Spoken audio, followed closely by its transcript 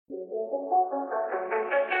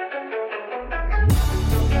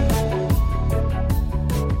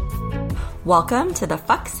Welcome to the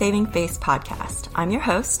Fuck Saving Face podcast. I'm your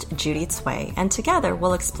host, Judy Tsui, and together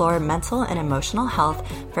we'll explore mental and emotional health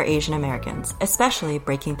for Asian Americans, especially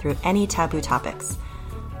breaking through any taboo topics.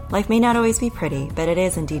 Life may not always be pretty, but it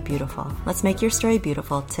is indeed beautiful. Let's make your story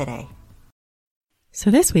beautiful today. So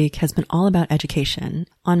this week has been all about education.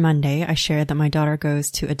 On Monday, I shared that my daughter goes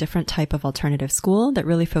to a different type of alternative school that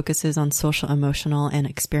really focuses on social, emotional, and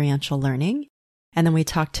experiential learning. And then we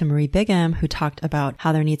talked to Marie Bigham, who talked about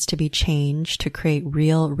how there needs to be change to create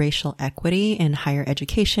real racial equity in higher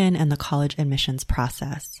education and the college admissions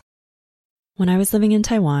process. When I was living in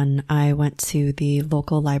Taiwan, I went to the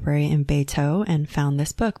local library in Beitou and found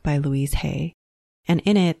this book by Louise Hay. And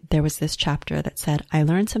in it, there was this chapter that said, I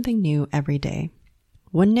learn something new every day.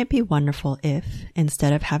 Wouldn't it be wonderful if,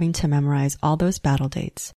 instead of having to memorize all those battle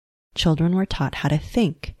dates, children were taught how to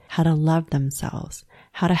think, how to love themselves,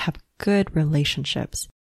 how to have good relationships,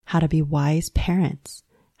 how to be wise parents,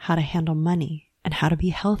 how to handle money, and how to be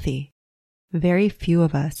healthy. Very few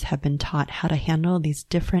of us have been taught how to handle these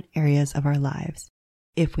different areas of our lives.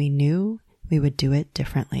 If we knew, we would do it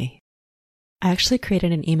differently. I actually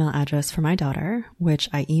created an email address for my daughter, which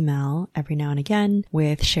I email every now and again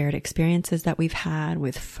with shared experiences that we've had,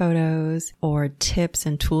 with photos or tips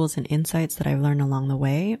and tools and insights that I've learned along the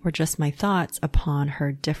way, or just my thoughts upon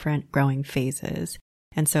her different growing phases.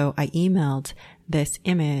 And so I emailed this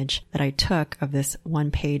image that I took of this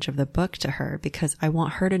one page of the book to her because I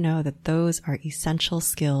want her to know that those are essential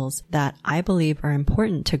skills that I believe are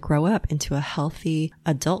important to grow up into a healthy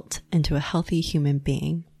adult, into a healthy human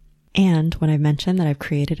being. And when I've mentioned that I've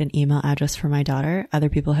created an email address for my daughter, other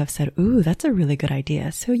people have said, ooh, that's a really good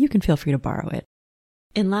idea. So you can feel free to borrow it.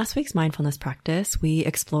 In last week's mindfulness practice, we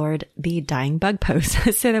explored the dying bug pose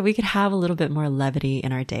so that we could have a little bit more levity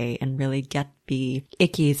in our day and really get the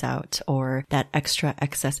ickies out, or that extra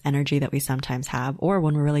excess energy that we sometimes have, or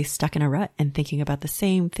when we're really stuck in a rut and thinking about the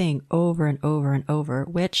same thing over and over and over,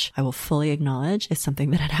 which I will fully acknowledge is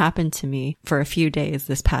something that had happened to me for a few days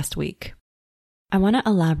this past week. I want to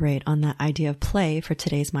elaborate on that idea of play for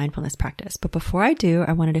today's mindfulness practice, but before I do,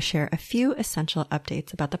 I wanted to share a few essential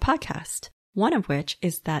updates about the podcast. One of which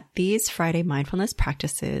is that these Friday mindfulness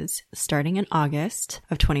practices, starting in August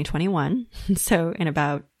of 2021, so in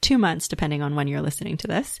about 2 months, depending on when you're listening to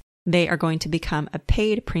this, they are going to become a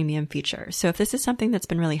paid premium feature. So if this is something that's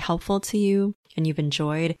been really helpful to you and you've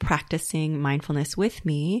enjoyed practicing mindfulness with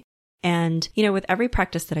me, and, with every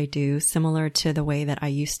practice that I do, similar to the way that I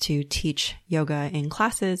used to teach yoga in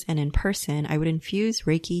classes and in person, I would infuse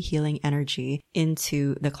Reiki healing energy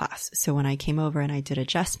into the class. So when I came over and I did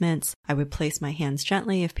adjustments, I would place my hands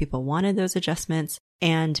gently if people wanted those adjustments,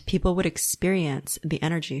 and people would experience the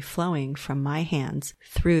energy flowing from my hands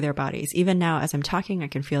through their bodies. Even now, as I'm talking, I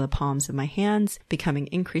can feel the palms of my hands becoming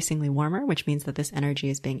increasingly warmer, which means that this energy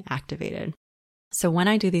is being activated. So when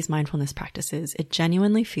I do these mindfulness practices, it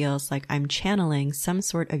genuinely feels like I'm channeling some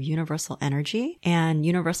sort of universal energy and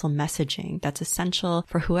universal messaging that's essential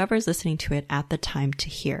for whoever's listening to it at the time to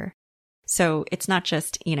hear. So it's not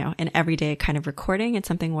just, an everyday kind of recording. It's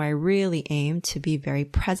something where I really aim to be very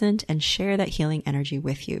present and share that healing energy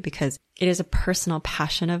with you, because it is a personal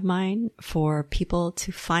passion of mine for people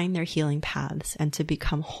to find their healing paths and to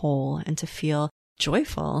become whole and to feel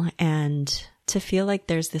joyful and to feel like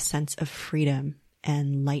there's this sense of freedom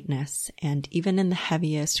and lightness, and even in the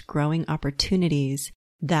heaviest growing opportunities,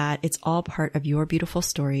 that it's all part of your beautiful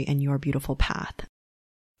story and your beautiful path.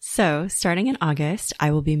 So starting in August,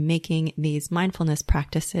 I will be making these mindfulness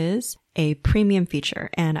practices a premium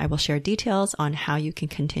feature, and I will share details on how you can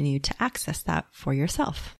continue to access that for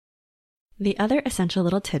yourself. The other essential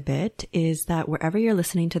little tidbit is that wherever you're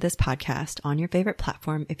listening to this podcast on your favorite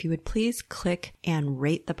platform, if you would please click and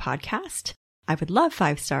rate the podcast. I would love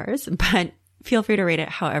 5 stars, but feel free to rate it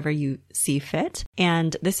however you see fit.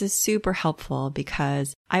 And this is super helpful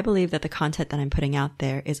because I believe that the content that I'm putting out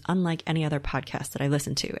there is unlike any other podcast that I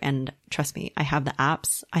listen to. And trust me, I have the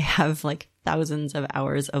apps. I have like thousands of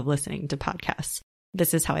hours of listening to podcasts.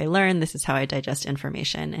 This is how I learn. This is how I digest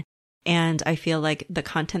information. And I feel like the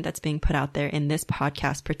content that's being put out there in this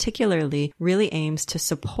podcast particularly really aims to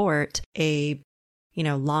support a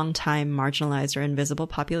long time marginalized or invisible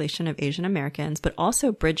population of Asian Americans, but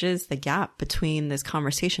also bridges the gap between this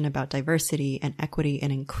conversation about diversity and equity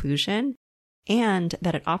and inclusion, and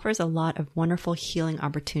that it offers a lot of wonderful healing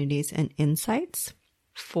opportunities and insights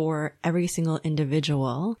for every single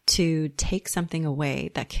individual to take something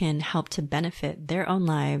away that can help to benefit their own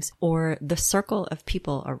lives or the circle of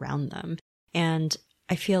people around them. And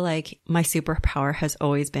I feel like my superpower has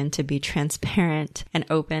always been to be transparent and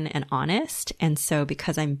open and honest. And so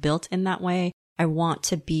because I'm built in that way, I want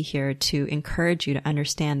to be here to encourage you to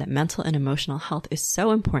understand that mental and emotional health is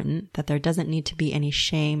so important that there doesn't need to be any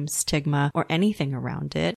shame, stigma, or anything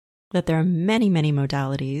around it. That there are many, many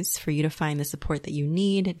modalities for you to find the support that you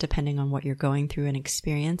need depending on what you're going through and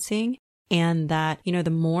experiencing. And that, the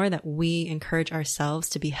more that we encourage ourselves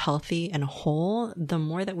to be healthy and whole, the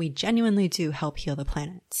more that we genuinely do help heal the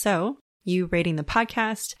planet. So you rating the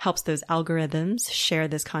podcast helps those algorithms share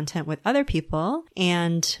this content with other people.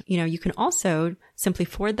 And, you can also simply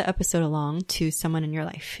forward the episode along to someone in your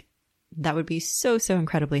life. That would be so, so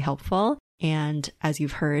incredibly helpful. And as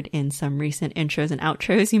you've heard in some recent intros and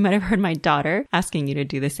outros, you might have heard my daughter asking you to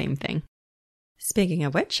do the same thing. Speaking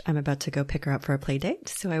of which, I'm about to go pick her up for a play date,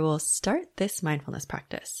 so I will start this mindfulness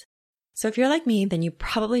practice. So if you're like me, then you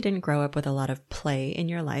probably didn't grow up with a lot of play in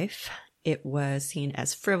your life. It was seen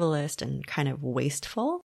as frivolous and kind of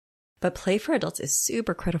wasteful. But play for adults is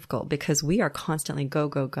super critical because we are constantly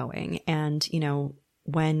going. And,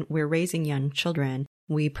 when we're raising young children,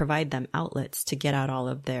 we provide them outlets to get out all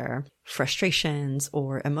of their frustrations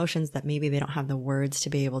or emotions that maybe they don't have the words to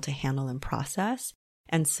be able to handle and process.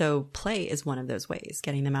 And so play is one of those ways,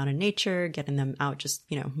 getting them out in nature, getting them out just,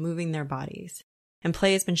 moving their bodies. And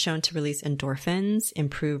play has been shown to release endorphins,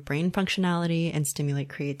 improve brain functionality, and stimulate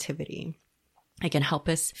creativity. It can help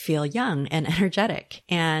us feel young and energetic,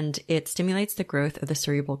 and it stimulates the growth of the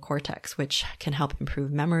cerebral cortex, which can help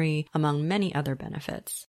improve memory, among many other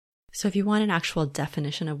benefits. So if you want an actual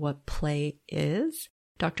definition of what play is,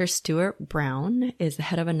 Dr. Stuart Brown is the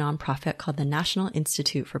head of a nonprofit called the National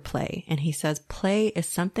Institute for Play, and he says play is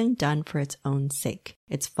something done for its own sake.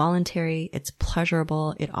 It's voluntary, it's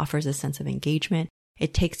pleasurable, it offers a sense of engagement,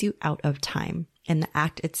 it takes you out of time, and the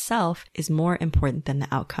act itself is more important than the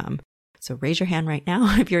outcome. So raise your hand right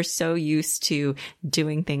now if you're so used to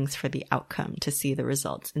doing things for the outcome to see the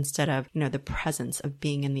results instead of, the presence of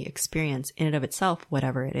being in the experience in and of itself,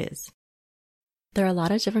 whatever it is. There are a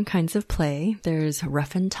lot of different kinds of play. There's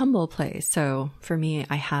rough and tumble play. So for me,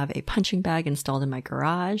 I have a punching bag installed in my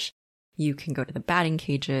garage. You can go to the batting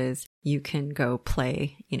cages. You can go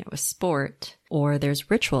play, a sport, or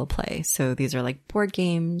there's ritual play. So these are like board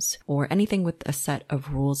games or anything with a set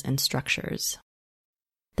of rules and structures.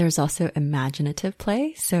 There's also imaginative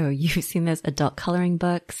play. So you've seen those adult coloring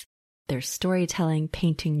books. There's storytelling,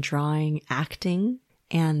 painting, drawing, acting.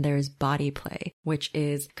 And there's body play, which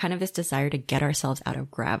is kind of this desire to get ourselves out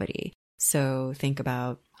of gravity. So think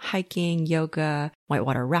about hiking, yoga,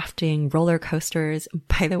 whitewater rafting, roller coasters.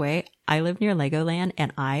 By the way, I live near Legoland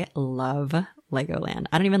and I love Legoland.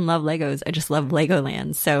 I don't even love Legos. I just love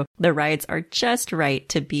Legoland. So the rides are just right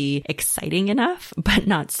to be exciting enough, but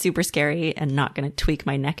not super scary and not going to tweak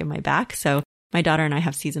my neck and my back. So my daughter and I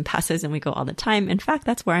have season passes and we go all the time. In fact,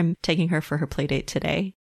 that's where I'm taking her for her play date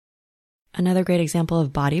today. Another great example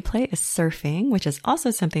of body play is surfing, which is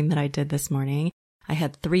also something that I did this morning. I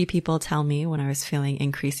had 3 people tell me when I was feeling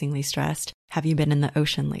increasingly stressed, have you been in the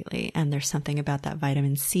ocean lately? And there's something about that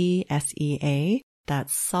vitamin C, SEA, that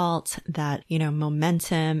salt, that,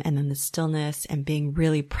 momentum, and then the stillness and being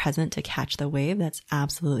really present to catch the wave. That's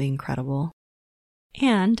absolutely incredible.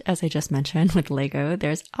 And as I just mentioned with Lego,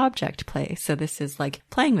 there's object play. So this is like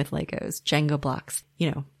playing with Legos, Jenga blocks,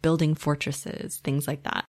 building fortresses, things like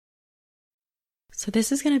that. So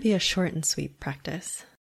this is going to be a short and sweet practice.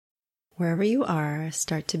 Wherever you are,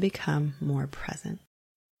 start to become more present.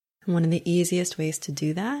 And one of the easiest ways to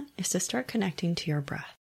do that is to start connecting to your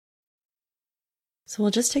breath. So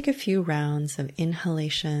we'll just take a few rounds of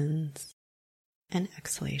inhalations and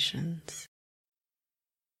exhalations.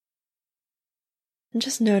 And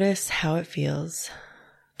just notice how it feels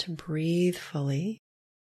to breathe fully.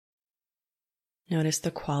 Notice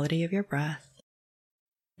the quality of your breath.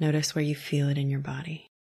 Notice where you feel it in your body.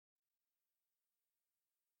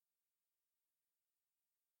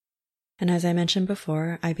 And as I mentioned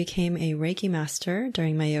before, I became a Reiki master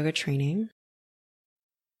during my yoga training.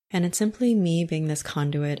 And it's simply me being this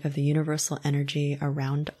conduit of the universal energy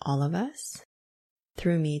around all of us,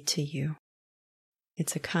 through me to you.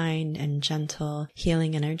 It's a kind and gentle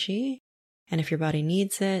healing energy. And if your body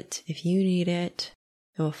needs it, if you need it,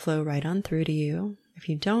 it will flow right on through to you. If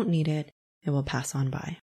you don't need it, it will pass on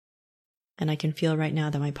by. And I can feel right now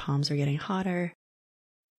that my palms are getting hotter.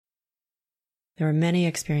 There were many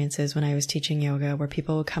experiences when I was teaching yoga where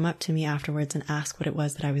people would come up to me afterwards and ask what it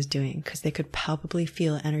was that I was doing because they could palpably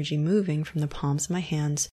feel energy moving from the palms of my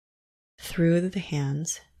hands through the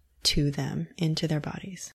hands to them into their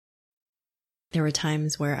bodies. There were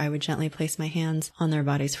times where I would gently place my hands on their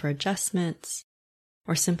bodies for adjustments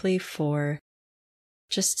or simply for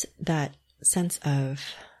just that sense of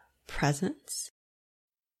presence.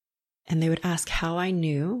 And they would ask how I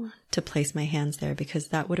knew to place my hands there, because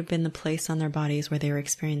that would have been the place on their bodies where they were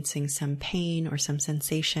experiencing some pain or some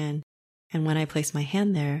sensation. And when I placed my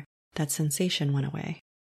hand there, that sensation went away.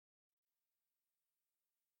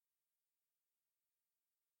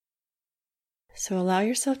 So allow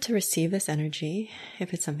yourself to receive this energy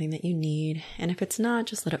if it's something that you need, and if it's not,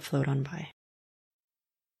 just let it float on by.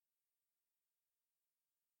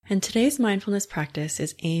 And today's mindfulness practice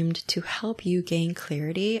is aimed to help you gain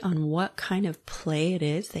clarity on what kind of play it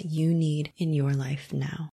is that you need in your life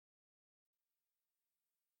now.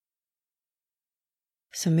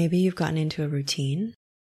 So maybe you've gotten into a routine.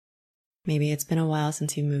 Maybe it's been a while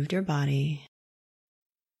since you moved your body.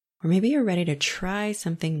 Or maybe you're ready to try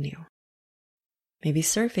something new. Maybe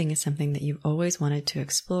surfing is something that you've always wanted to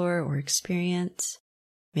explore or experience.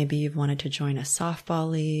 Maybe you've wanted to join a softball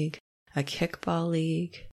league, a kickball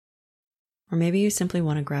league. Or maybe you simply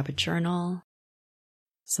want to grab a journal,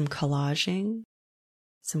 some collaging,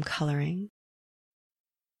 some coloring.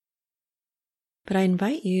 But I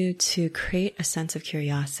invite you to create a sense of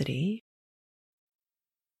curiosity.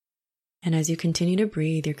 And as you continue to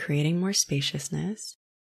breathe, you're creating more spaciousness,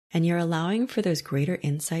 and you're allowing for those greater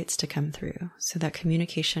insights to come through, so that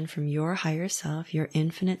communication from your higher self, your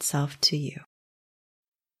infinite self, to you.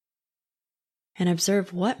 And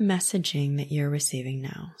observe what messaging that you're receiving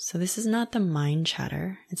now. So this is not the mind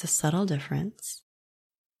chatter, it's a subtle difference.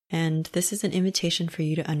 And this is an invitation for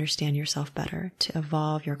you to understand yourself better, to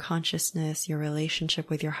evolve your consciousness, your relationship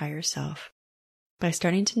with your higher self, by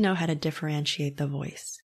starting to know how to differentiate the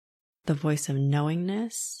voice of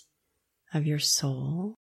knowingness, of your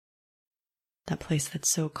soul, that place that's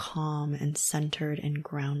so calm and centered and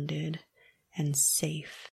grounded and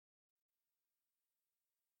safe,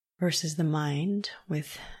 versus the mind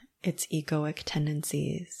with its egoic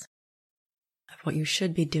tendencies of what you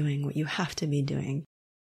should be doing, what you have to be doing,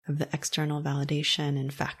 of the external validation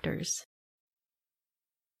and factors.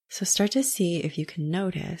 So start to see if you can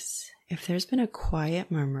notice if there's been a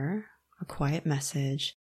quiet murmur, a quiet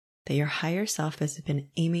message that your higher self has been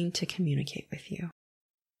aiming to communicate with you.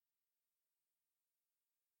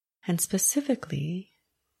 And specifically,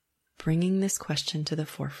 bringing this question to the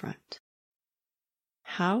forefront.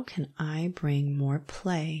 How can I bring more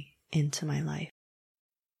play into my life?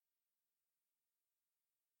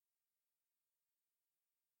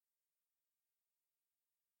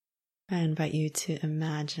 I invite you to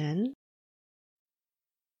imagine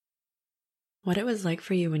what it was like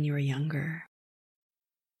for you when you were younger.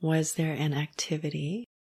 Was there an activity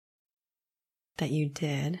that you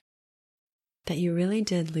did that you really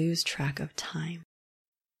did lose track of time?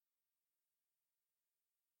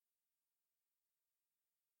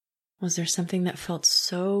 Was there something that felt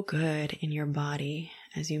so good in your body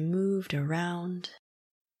as you moved around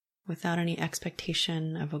without any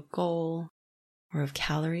expectation of a goal or of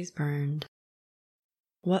calories burned?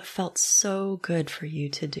 What felt so good for you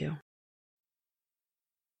to do?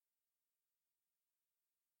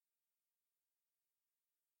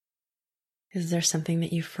 Is there something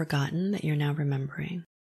that you've forgotten that you're now remembering?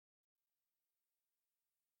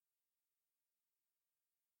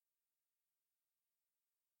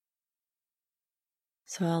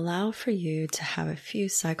 So allow for you to have a few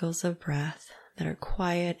cycles of breath that are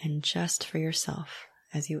quiet and just for yourself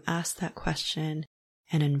as you ask that question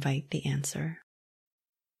and invite the answer.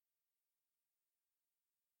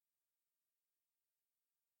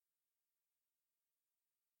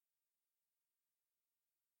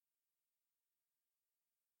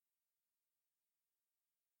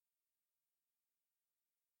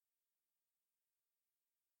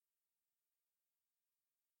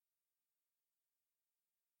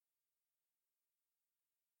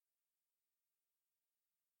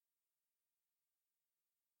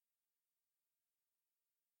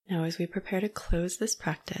 Now, as we prepare to close this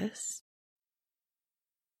practice,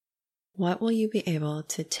 what will you be able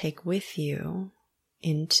to take with you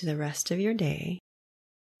into the rest of your day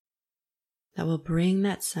that will bring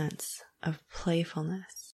that sense of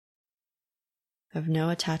playfulness, of no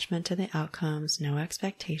attachment to the outcomes, no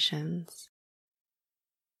expectations,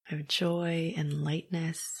 of joy and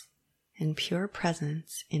lightness and pure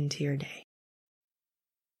presence into your day?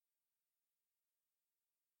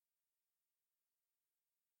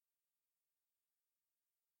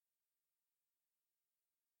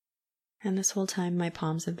 And this whole time my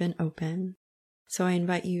palms have been open, so I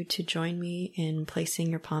invite you to join me in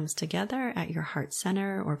placing your palms together at your heart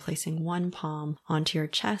center, or placing one palm onto your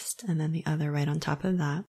chest and then the other right on top of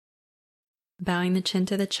that. Bowing the chin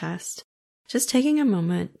to the chest, just taking a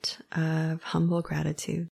moment of humble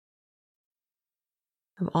gratitude.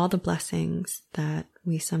 of all the blessings that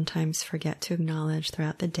we sometimes forget to acknowledge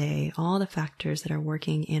throughout the day, all the factors that are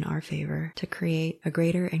working in our favor to create a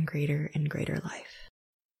greater and greater and greater life.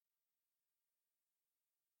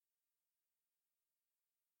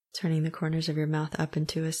 Turning the corners of your mouth up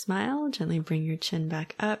into a smile, gently bring your chin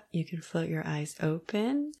back up. You can float your eyes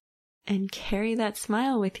open and carry that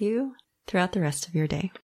smile with you throughout the rest of your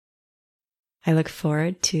day. I look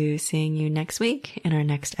forward to seeing you next week in our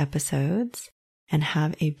next episodes, and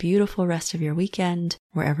have a beautiful rest of your weekend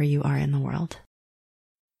wherever you are in the world.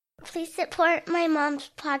 Please support my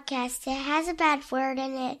mom's podcast. It has a bad word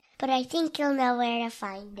in it, but I think you'll know where to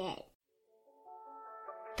find it.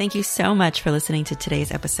 Thank you so much for listening to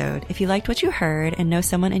today's episode. If you liked what you heard and know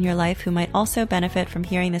someone in your life who might also benefit from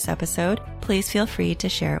hearing this episode, please feel free to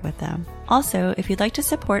share it with them. Also, if you'd like to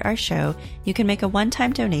support our show, you can make a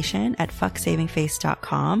one-time donation at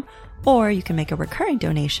fucksavingface.com, or you can make a recurring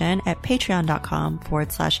donation at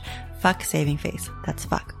patreon.com/fucksavingface. That's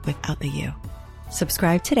fuck without the U.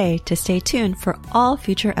 Subscribe today to stay tuned for all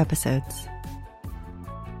future episodes.